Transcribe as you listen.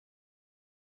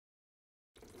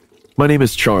My name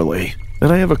is Charlie,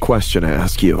 and I have a question to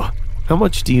ask you. How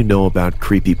much do you know about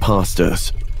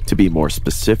creepypastas? To be more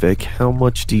specific, how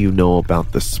much do you know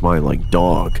about the smiling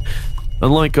dog?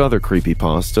 Unlike other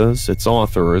creepypastas, its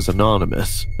author is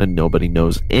anonymous, and nobody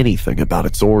knows anything about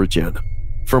its origin.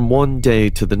 From one day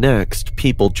to the next,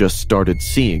 people just started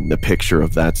seeing the picture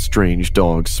of that strange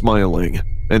dog smiling,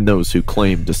 and those who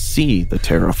claimed to see the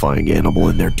terrifying animal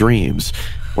in their dreams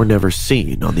were never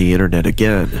seen on the internet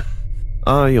again.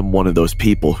 I am one of those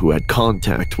people who had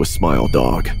contact with Smile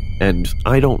Dog, and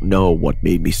I don't know what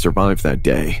made me survive that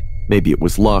day. Maybe it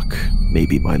was luck,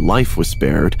 maybe my life was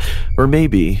spared, or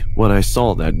maybe what I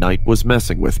saw that night was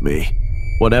messing with me.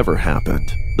 Whatever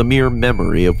happened, the mere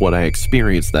memory of what I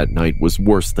experienced that night was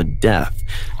worse than death,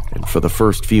 and for the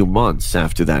first few months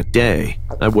after that day,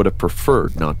 I would have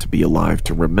preferred not to be alive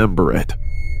to remember it.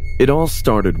 It all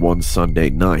started one Sunday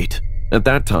night. At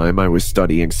that time, I was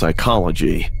studying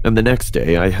psychology, and the next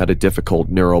day I had a difficult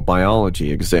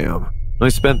neurobiology exam. I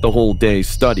spent the whole day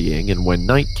studying, and when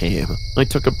night came, I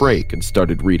took a break and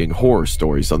started reading horror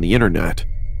stories on the internet.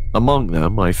 Among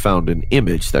them, I found an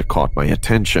image that caught my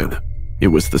attention. It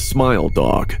was the Smile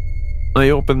Dog.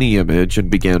 I opened the image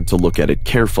and began to look at it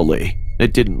carefully.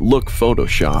 It didn't look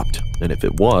photoshopped, and if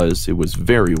it was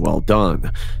very well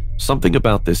done. Something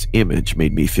about this image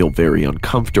made me feel very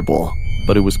uncomfortable,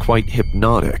 but it was quite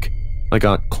hypnotic. I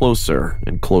got closer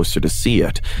and closer to see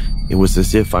it. It was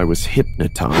as if I was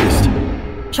hypnotized.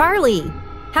 Charlie,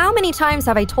 how many times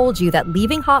have I told you that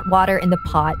leaving hot water in the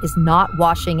pot is not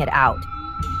washing it out?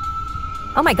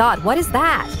 Oh my God, what is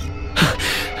that?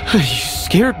 You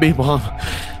scared me, Mom.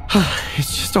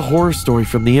 It's just a horror story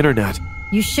from the internet.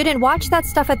 You shouldn't watch that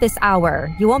stuff at this hour.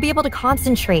 You won't be able to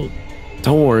concentrate.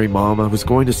 Don't worry, Mom. I was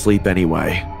going to sleep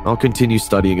anyway. I'll continue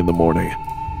studying in the morning.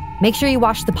 Make sure you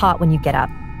wash the pot when you get up.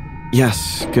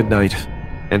 Yes, good night.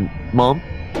 And, Mom,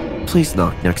 please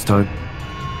knock next time.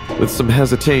 With some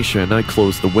hesitation, I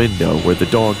closed the window where the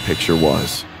dog picture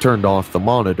was, turned off the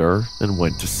monitor, and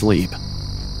went to sleep.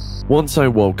 Once I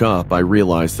woke up, I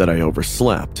realized that I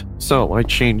overslept, so I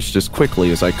changed as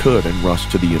quickly as I could and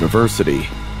rushed to the university.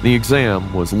 The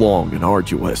exam was long and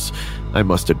arduous. I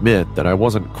must admit that I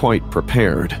wasn't quite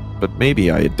prepared, but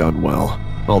maybe I had done well,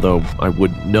 although I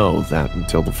wouldn't know that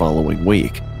until the following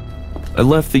week. I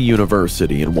left the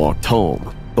university and walked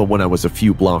home, but when I was a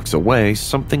few blocks away,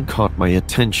 something caught my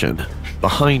attention.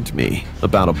 Behind me,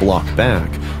 about a block back,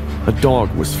 a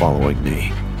dog was following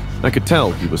me. I could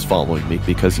tell he was following me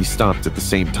because he stopped at the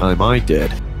same time I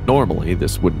did. Normally,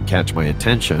 this wouldn't catch my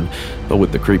attention, but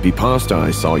with the creepypasta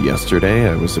I saw yesterday,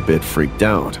 I was a bit freaked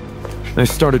out. I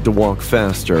started to walk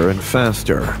faster and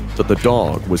faster, but the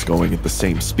dog was going at the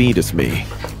same speed as me.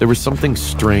 There was something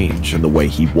strange in the way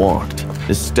he walked.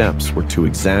 His steps were too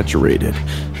exaggerated,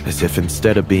 as if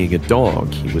instead of being a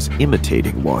dog, he was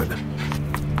imitating one.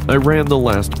 I ran the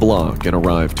last block and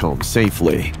arrived home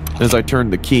safely. As I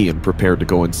turned the key and prepared to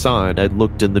go inside, I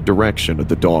looked in the direction of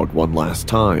the dog one last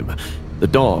time. The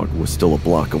dog was still a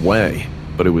block away,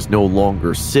 but it was no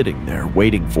longer sitting there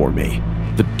waiting for me.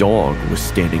 The dog was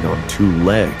standing on two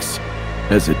legs.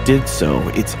 As it did so,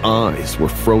 its eyes were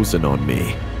frozen on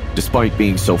me. Despite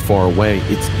being so far away,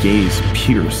 its gaze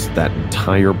pierced that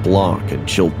entire block and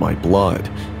chilled my blood.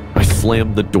 I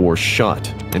slammed the door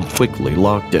shut and quickly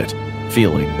locked it,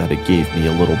 feeling that it gave me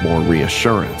a little more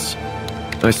reassurance.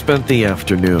 I spent the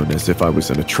afternoon as if I was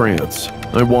in a trance.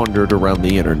 I wandered around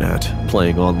the internet,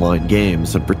 playing online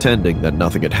games and pretending that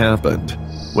nothing had happened.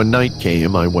 When night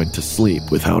came, I went to sleep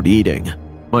without eating.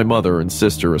 My mother and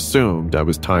sister assumed I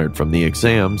was tired from the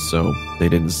exam, so they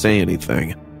didn't say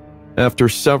anything. After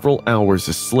several hours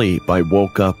of sleep, I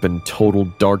woke up in total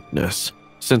darkness.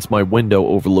 Since my window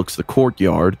overlooks the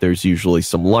courtyard, there's usually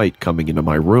some light coming into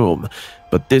my room,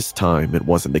 but this time it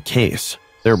wasn't the case.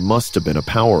 There must have been a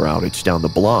power outage down the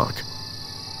block.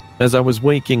 As I was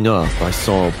waking up, I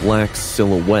saw a black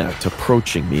silhouette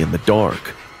approaching me in the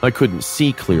dark. I couldn't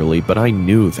see clearly, but I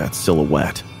knew that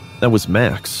silhouette. That was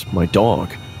Max, my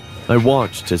dog. I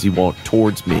watched as he walked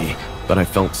towards me, but I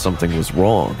felt something was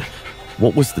wrong.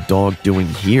 What was the dog doing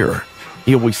here?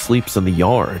 He always sleeps in the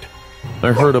yard.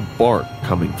 I heard a bark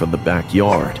coming from the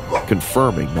backyard,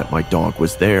 confirming that my dog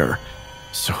was there.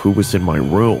 So who was in my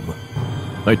room?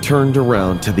 I turned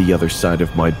around to the other side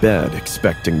of my bed,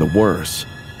 expecting the worst.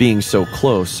 Being so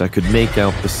close, I could make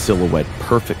out the silhouette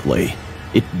perfectly.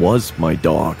 It was my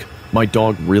dog. My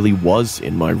dog really was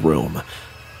in my room.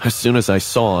 As soon as I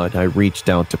saw it, I reached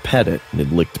out to pet it and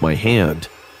it licked my hand.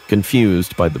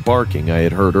 Confused by the barking I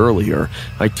had heard earlier,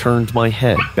 I turned my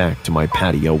head back to my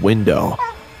patio window,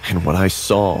 and what I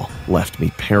saw left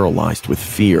me paralyzed with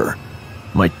fear.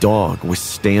 My dog was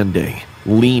standing,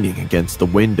 leaning against the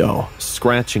window,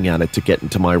 scratching at it to get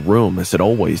into my room as it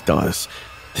always does.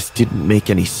 This didn't make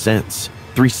any sense.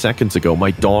 3 seconds ago,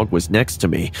 my dog was next to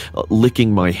me,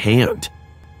 licking my hand.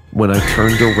 When I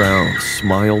turned around,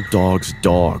 Smile Dog's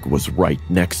dog was right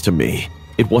next to me.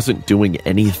 It wasn't doing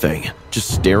anything,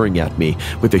 just staring at me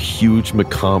with a huge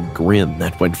macabre grin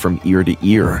that went from ear to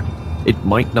ear. It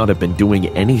might not have been doing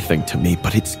anything to me,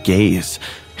 but its gaze,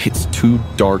 its 2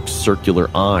 dark circular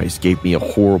eyes gave me a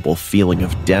horrible feeling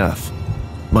of death.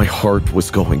 My heart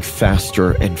was going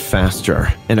faster and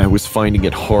faster, and I was finding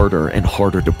it harder and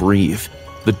harder to breathe.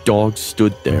 The dog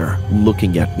stood there,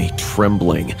 looking at me,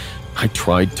 trembling. I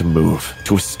tried to move,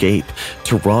 to escape,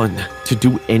 to run, to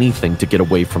do anything to get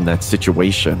away from that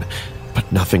situation,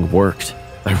 but nothing worked.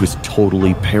 I was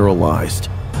totally paralyzed.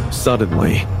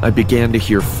 Suddenly, I began to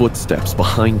hear footsteps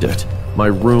behind it. My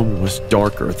room was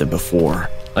darker than before.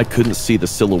 I couldn't see the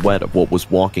silhouette of what was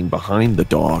walking behind the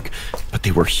dog, but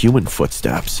they were human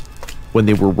footsteps. When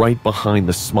they were right behind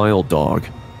the Smile Dog,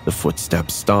 the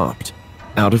footsteps stopped.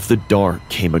 Out of the dark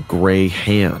came a gray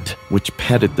hand, which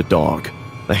petted the dog.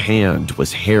 The hand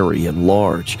was hairy and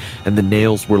large, and the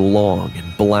nails were long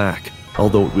and black.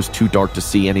 Although it was too dark to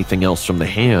see anything else from the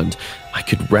hand, I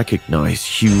could recognize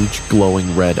huge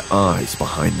glowing red eyes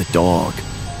behind the dog.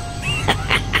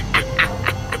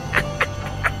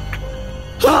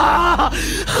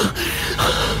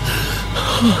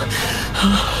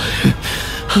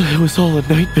 It was all a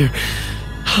nightmare,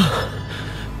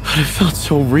 but it felt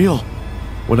so real.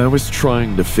 When I was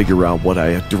trying to figure out what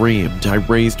I had dreamed, I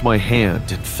raised my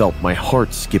hand and felt my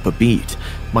heart skip a beat.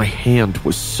 My hand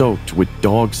was soaked with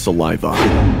dog saliva.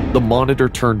 The monitor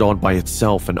turned on by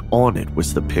itself, and on it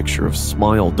was the picture of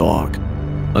Smile Dog.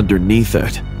 Underneath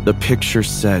it, the picture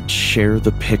said, "Share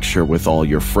the picture with all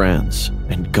your friends,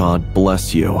 and God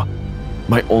bless you."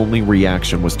 My only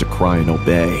reaction was to cry and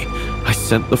obey. I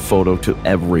sent the photo to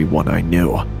everyone I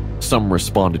knew. Some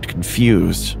responded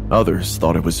confused, others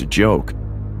thought it was a joke.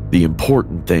 The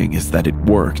important thing is that it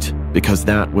worked, because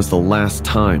that was the last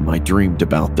time I dreamed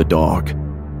about the dog.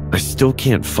 I still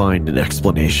can't find an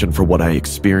explanation for what I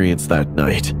experienced that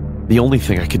night. The only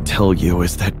thing I can tell you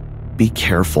is that be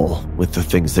careful with the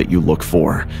things that you look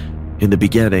for. In the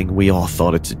beginning, we all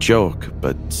thought it's a joke,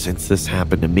 but since this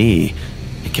happened to me,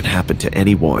 it can happen to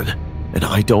anyone, and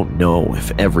I don't know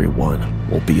if everyone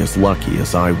will be as lucky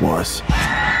as I was.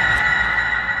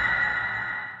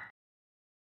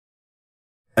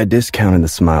 I discounted the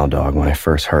Smile Dog when I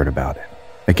first heard about it.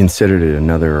 I considered it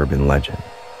another urban legend,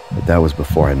 but that was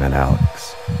before I met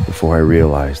Alex, before I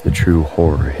realized the true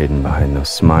horror hidden behind those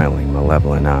smiling,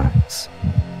 malevolent eyes,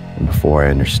 and before I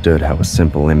understood how a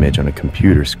simple image on a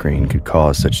computer screen could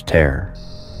cause such terror.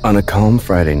 On a calm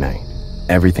Friday night,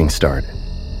 everything started.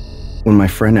 When my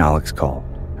friend Alex called,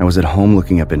 I was at home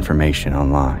looking up information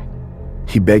online.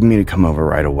 He begged me to come over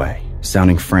right away,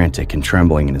 sounding frantic and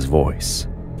trembling in his voice.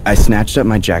 I snatched up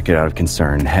my jacket out of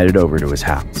concern and headed over to his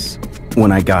house.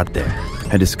 When I got there,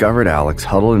 I discovered Alex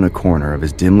huddled in a corner of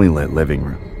his dimly lit living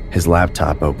room, his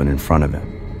laptop open in front of him.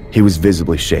 He was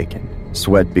visibly shaken.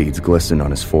 Sweat beads glistened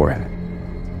on his forehead.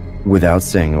 Without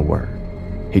saying a word,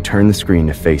 he turned the screen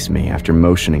to face me after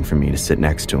motioning for me to sit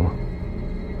next to him.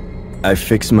 I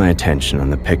fixed my attention on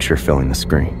the picture filling the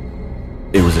screen.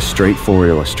 It was a straightforward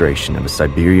illustration of a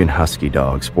Siberian husky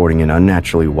dog sporting an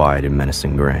unnaturally wide and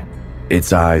menacing grin.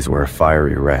 Its eyes were a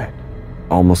fiery red,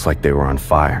 almost like they were on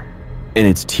fire, and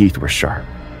its teeth were sharp,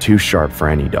 too sharp for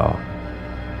any dog.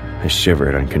 I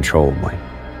shivered uncontrollably.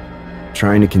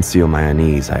 Trying to conceal my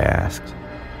unease, I asked,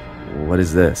 "What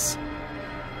is this?"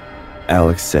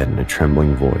 Alex said in a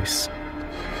trembling voice,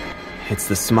 "It's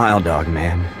the Smile Dog,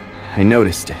 man. I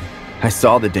noticed it. I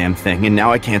saw the damn thing, and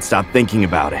now I can't stop thinking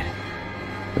about it."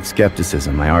 With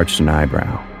skepticism, I arched an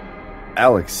eyebrow.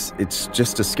 "Alex, it's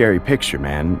just a scary picture,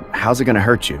 man. How's it gonna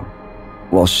hurt you?"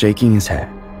 While shaking his head,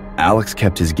 Alex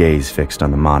kept his gaze fixed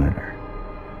on the monitor.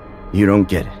 "You don't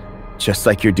get it. Just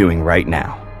like you're doing right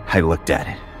now." I looked at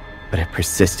it, but it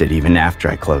persisted even after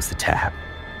I closed the tab.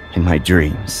 In my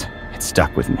dreams, it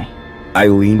stuck with me. I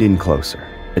leaned in closer,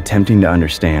 attempting to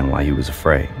understand why he was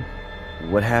afraid.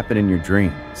 "What happened in your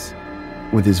dreams?"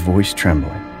 With his voice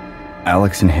trembling,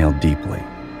 Alex inhaled deeply.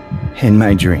 "In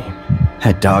my dream,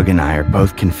 that dog and I are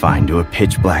both confined to a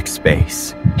pitch-black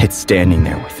space. It's standing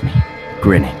there with me,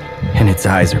 grinning, and its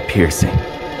eyes are piercing.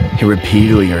 It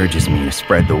repeatedly urges me to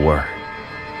spread the word.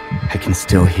 I can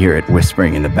still hear it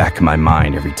whispering in the back of my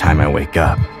mind every time I wake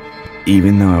up."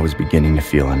 Even though I was beginning to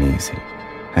feel uneasy,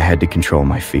 I had to control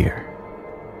my fear.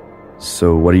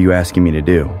 "So what are you asking me to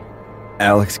do?"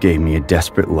 Alex gave me a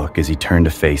desperate look as he turned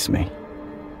to face me.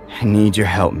 "I need your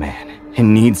help, man. It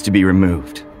needs to be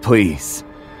removed. Please,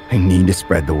 I need to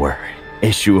spread the word,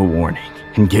 issue a warning,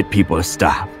 and get people to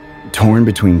stop. Torn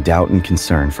between doubt and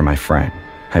concern for my friend,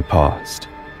 I paused.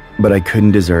 But I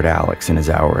couldn't desert Alex in his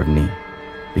hour of need,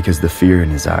 because the fear in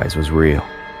his eyes was real.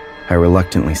 I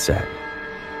reluctantly said,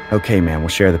 "Okay, man, we'll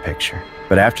share the picture.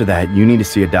 But after that, you need to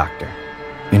see a doctor."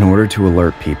 In order to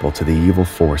alert people to the evil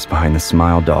force behind the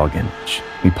Smile Dog image,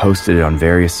 we posted it on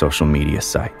various social media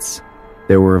sites.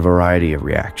 There were a variety of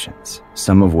reactions,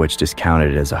 some of which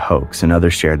discounted it as a hoax and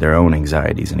others shared their own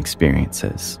anxieties and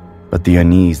experiences. But the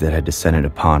unease that had descended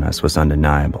upon us was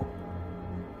undeniable.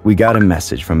 We got a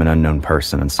message from an unknown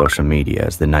person on social media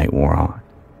as the night wore on.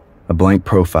 A blank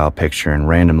profile picture and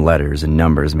random letters and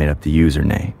numbers made up the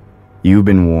username. "You've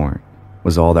been warned,"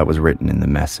 was all that was written in the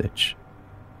message.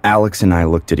 Alex and I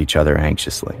looked at each other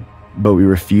anxiously, but we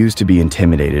refused to be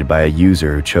intimidated by a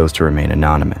user who chose to remain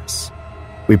anonymous.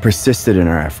 We persisted in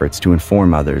our efforts to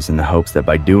inform others in the hopes that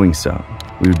by doing so,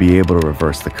 we would be able to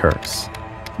reverse the curse.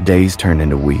 Days turned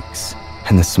into weeks,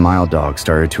 and the Smile Dog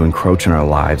started to encroach on our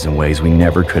lives in ways we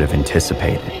never could have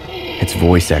anticipated. Its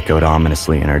voice echoed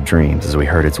ominously in our dreams as we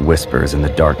heard its whispers in the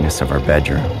darkness of our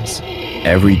bedrooms.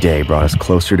 Every day brought us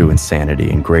closer to insanity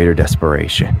and greater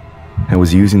desperation. I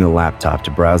was using the laptop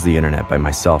to browse the internet by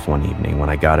myself one evening when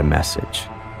I got a message.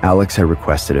 Alex had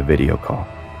requested a video call.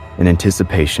 In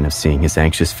anticipation of seeing his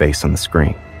anxious face on the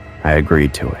screen, I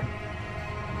agreed to it.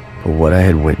 But what I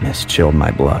had witnessed chilled my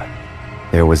blood.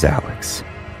 There was Alex,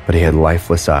 but he had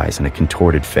lifeless eyes and a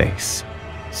contorted face.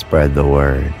 "Spread the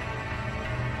word,"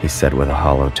 he said with a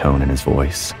hollow tone in his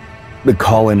voice. The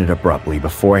call ended abruptly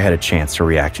before I had a chance to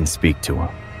react and speak to him.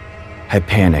 I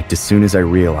panicked as soon as I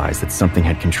realized that something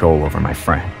had control over my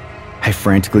friend. I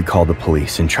frantically called the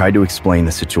police and tried to explain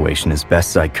the situation as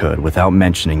best I could without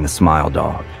mentioning the Smile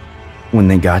Dog. When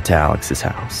they got to Alex's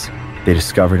house, they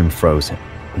discovered him frozen,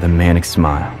 with a manic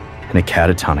smile and a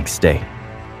catatonic state.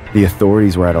 The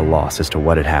authorities were at a loss as to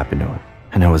what had happened to him,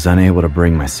 and I was unable to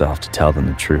bring myself to tell them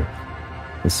the truth.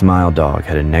 The Smile Dog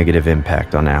had a negative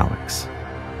impact on Alex.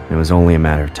 It was only a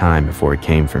matter of time before it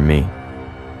came for me.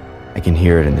 I can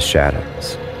hear it in the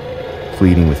shadows,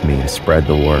 pleading with me to spread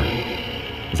the word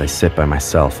as I sit by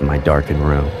myself in my darkened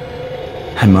room.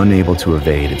 I'm unable to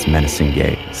evade its menacing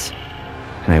gaze,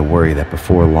 and I worry that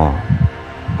before long,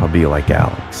 I'll be like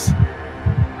Alex,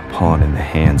 a pawn in the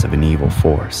hands of an evil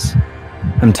force.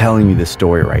 I'm telling you this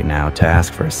story right now to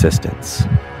ask for assistance,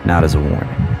 not as a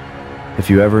warning. If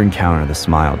you ever encounter the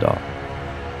Smile Dog,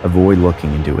 avoid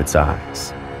looking into its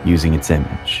eyes, using its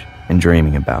image, and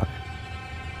dreaming about it.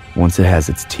 Once it has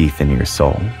its teeth into your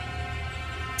soul,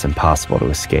 it's impossible to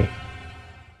escape.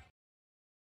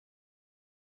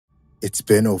 It's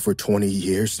been over 20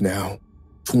 years now.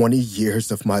 20 years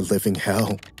of my living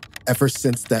hell. Ever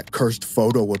since that cursed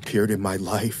photo appeared in my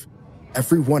life,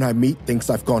 everyone I meet thinks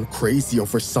I've gone crazy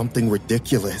over something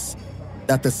ridiculous.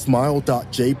 That the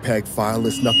smile.jpg file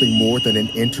is nothing more than an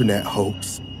internet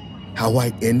hoax. How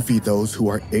I envy those who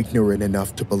are ignorant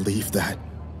enough to believe that.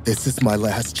 This is my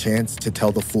last chance to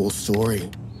tell the full story.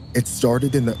 It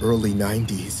started in the early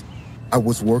 90s. I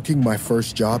was working my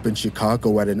first job in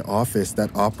Chicago at an office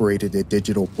that operated a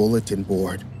digital bulletin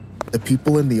board. The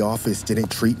people in the office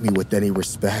didn't treat me with any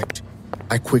respect.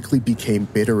 I quickly became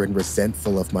bitter and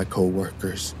resentful of my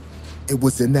coworkers. It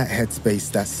was in that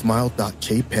headspace that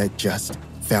smile.jpg just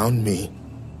found me.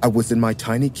 I was in my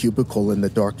tiny cubicle in the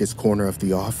darkest corner of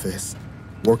the office,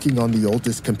 working on the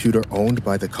oldest computer owned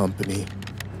by the company.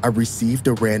 I received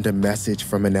a random message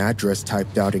from an address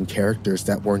typed out in characters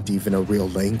that weren't even a real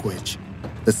language.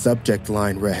 The subject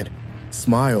line read,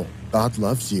 "Smile, God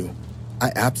loves you." I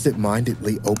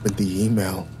absent-mindedly opened the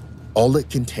email. All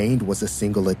it contained was a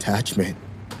single attachment,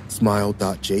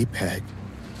 smile.jpg.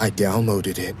 I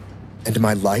downloaded it, and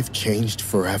my life changed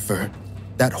forever.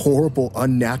 That horrible,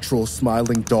 unnatural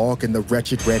smiling dog and the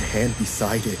wretched red hand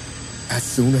beside it. As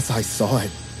soon as I saw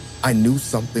it, I knew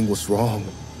something was wrong.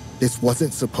 This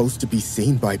wasn't supposed to be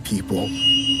seen by people.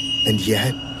 And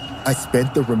yet, I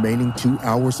spent the remaining 2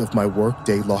 hours of my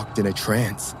workday locked in a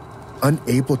trance,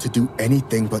 unable to do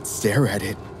anything but stare at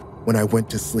it. When I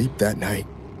went to sleep that night,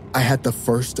 I had the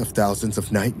first of thousands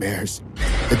of nightmares.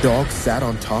 The dog sat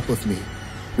on top of me,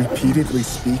 repeatedly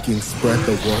speaking "spread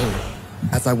the word,"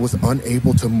 as I was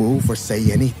unable to move or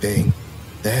say anything.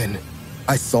 Then,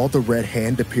 I saw the red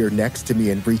hand appear next to me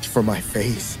and reach for my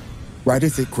face. Right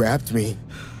as it grabbed me,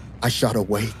 I shot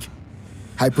awake,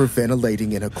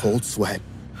 hyperventilating in a cold sweat.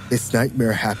 This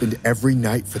nightmare happened every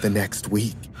night for the next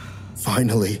week.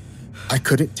 Finally, I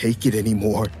couldn't take it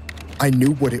anymore. I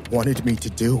knew what it wanted me to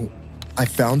do. I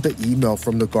found the email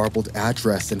from the garbled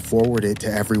address and forwarded it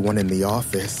to everyone in the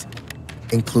office.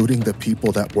 including the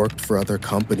people that worked for other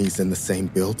companies in the same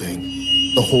building.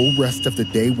 The whole rest of the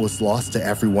day was lost to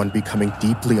everyone becoming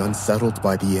deeply unsettled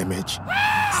by the image.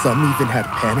 Some even had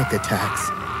panic attacks.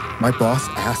 My boss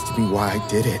asked me why I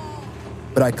did it,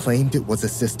 but I claimed it was a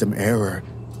system error,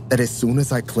 that as soon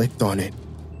as I clicked on it,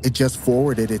 it just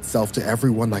forwarded itself to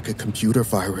everyone like a computer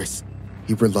virus.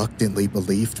 He reluctantly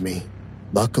believed me.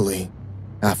 Luckily,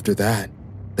 after that,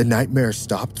 the nightmares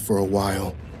stopped for a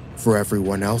while. For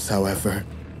everyone else, however,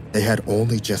 they had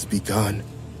only just begun.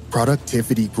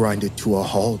 Productivity grinded to a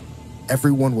halt.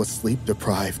 Everyone was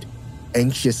sleep-deprived,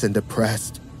 anxious and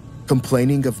depressed,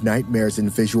 complaining of nightmares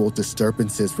and visual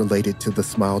disturbances related to the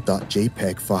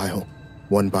smile.jpg file.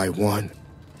 One by one,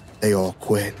 they all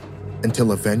quit,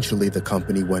 until eventually the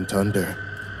company went under.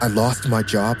 I lost my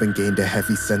job and gained a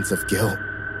heavy sense of guilt,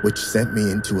 which sent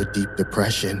me into a deep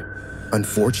depression.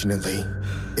 Unfortunately,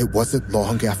 it wasn't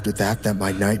long after that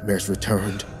my nightmares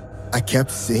returned. I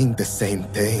kept seeing the same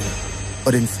thing,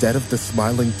 but instead of the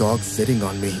smiling dog sitting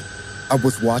on me, I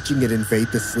was watching it invade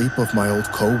the sleep of my old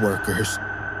co-workers.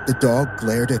 The dog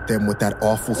glared at them with that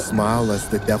awful smile as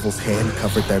the devil's hand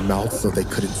covered their mouths so they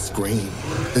couldn't scream.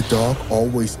 The dog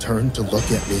always turned to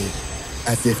look at me,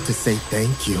 as if to say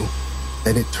thank you.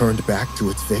 Then it turned back to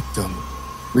its victim,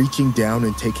 reaching down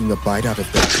and taking a bite out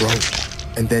of their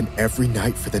throat. And then every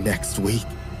night for the next week,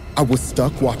 I was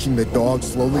stuck watching the dog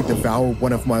slowly devour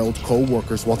one of my old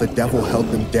co-workers while the devil held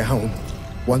them down.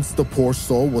 Once the poor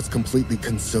soul was completely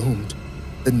consumed,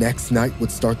 the next night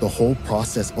would start the whole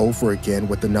process over again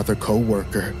with another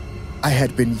co-worker. I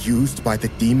had been used by the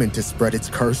demon to spread its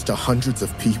curse to hundreds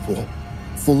of people,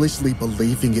 foolishly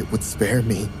believing it would spare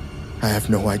me. I have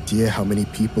no idea how many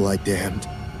people I damned,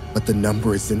 but the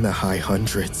number is in the high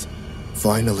hundreds.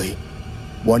 Finally,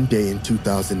 one day in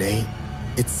 2008,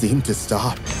 it seemed to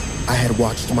stop. I had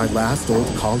watched my last old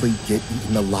colleague get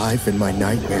eaten alive in my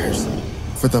nightmares.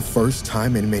 For the first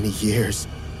time in many years,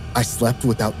 I slept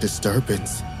without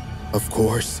disturbance. Of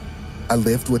course, I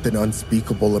lived with an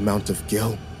unspeakable amount of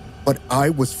guilt, but I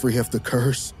was free of the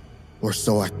curse, or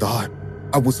so I thought.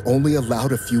 I was only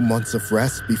allowed a few months of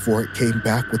rest before it came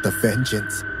back with a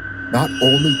vengeance. Not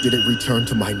only did it return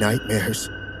to my nightmares,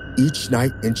 each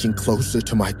night inching closer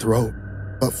to my throat,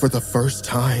 but for the first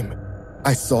time,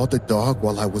 I saw the dog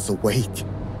while I was awake.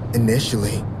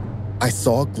 Initially, I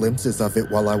saw glimpses of it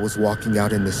while I was walking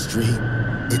out in the street.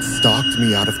 It stalked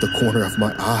me out of the corner of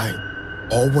my eye,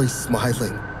 always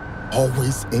smiling,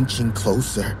 always inching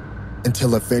closer,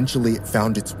 until eventually it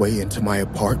found its way into my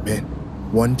apartment.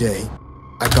 One day,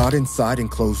 I got inside and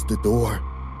closed the door,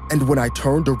 and when I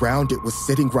turned around, it was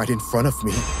sitting right in front of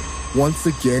me, once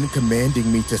again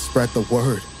commanding me to spread the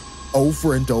word,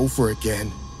 over and over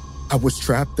again. I was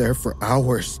trapped there for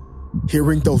hours,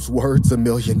 hearing those words a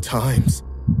million times,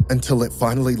 until it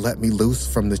finally let me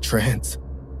loose from the trance.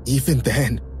 Even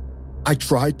then, I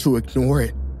tried to ignore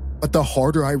it, but the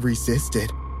harder I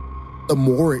resisted, the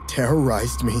more it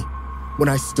terrorized me. When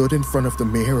I stood in front of the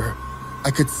mirror, I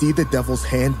could see the devil's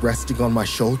hand resting on my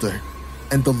shoulder,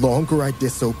 and the longer I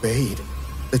disobeyed,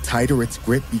 the tighter its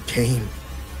grip became,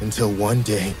 until one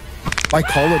day, my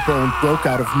collarbone broke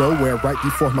out of nowhere right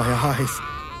before my eyes.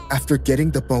 After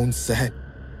getting the bone set,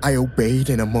 I obeyed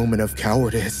in a moment of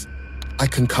cowardice. I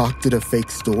concocted a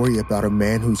fake story about a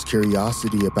man whose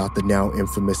curiosity about the now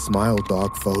infamous Smile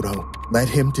Dog photo led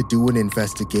him to do an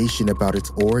investigation about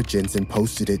its origins and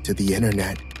posted it to the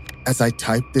internet. As I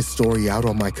typed this story out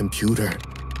on my computer,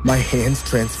 my hands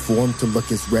transformed to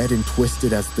look as red and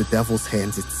twisted as the devil's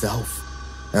hands itself.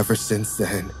 Ever since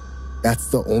then, that's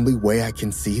the only way I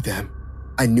can see them.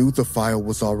 I knew the file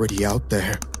was already out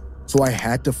there, so I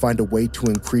had to find a way to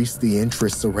increase the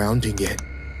interest surrounding it,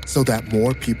 so that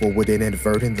more people would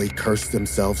inadvertently curse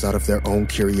themselves out of their own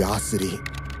curiosity.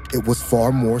 It was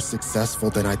far more successful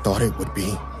than I thought it would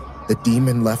be. The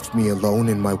demon left me alone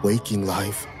in my waking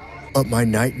life, but my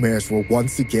nightmares were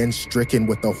once again stricken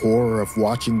with the horror of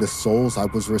watching the souls I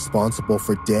was responsible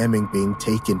for damning being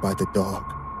taken by the dog.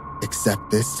 Except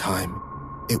this time,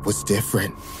 it was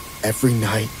different. Every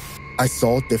night, I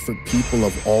saw different people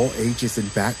of all ages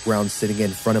and backgrounds sitting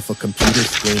in front of a computer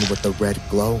screen with a red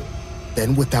glow.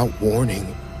 Then, without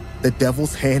warning, the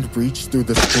devil's hand reached through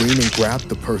the screen and grabbed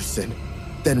the person,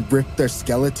 then ripped their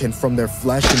skeleton from their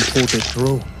flesh and pulled it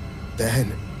through.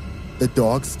 Then, the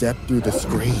dog stepped through the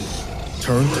screen,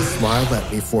 turned to smile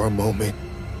at me for a moment,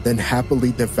 then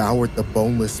happily devoured the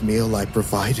boneless meal I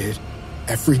provided.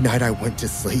 Every night I went to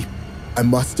sleep, I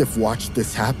must have watched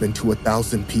this happen to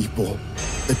 1,000 people.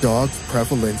 The dog's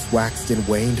prevalence waxed and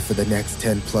waned for the next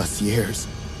 10+ years,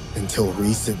 until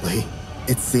recently.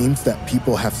 It seems that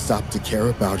people have stopped to care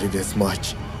about it as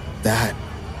much. That,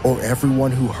 or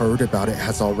everyone who heard about it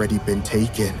has already been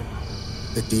taken.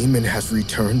 The demon has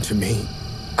returned to me.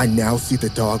 I now see the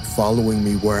dog following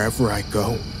me wherever I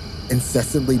go,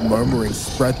 incessantly murmuring,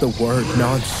 "Spread the word,"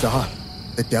 non-stop.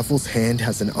 The devil's hand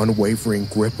has an unwavering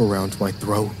grip around my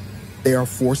throat. They are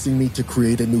forcing me to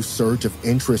create a new surge of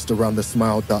interest around the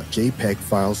smile.jpg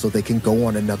file so they can go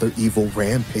on another evil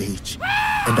rampage.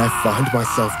 And I find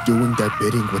myself doing their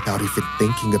bidding without even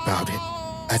thinking about it,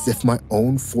 as if my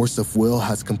own force of will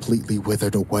has completely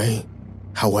withered away.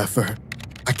 However,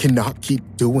 I cannot keep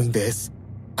doing this.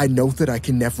 I know that I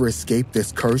can never escape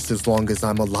this curse as long as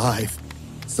I'm alive.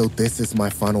 So this is my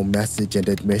final message and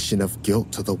admission of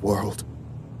guilt to the world.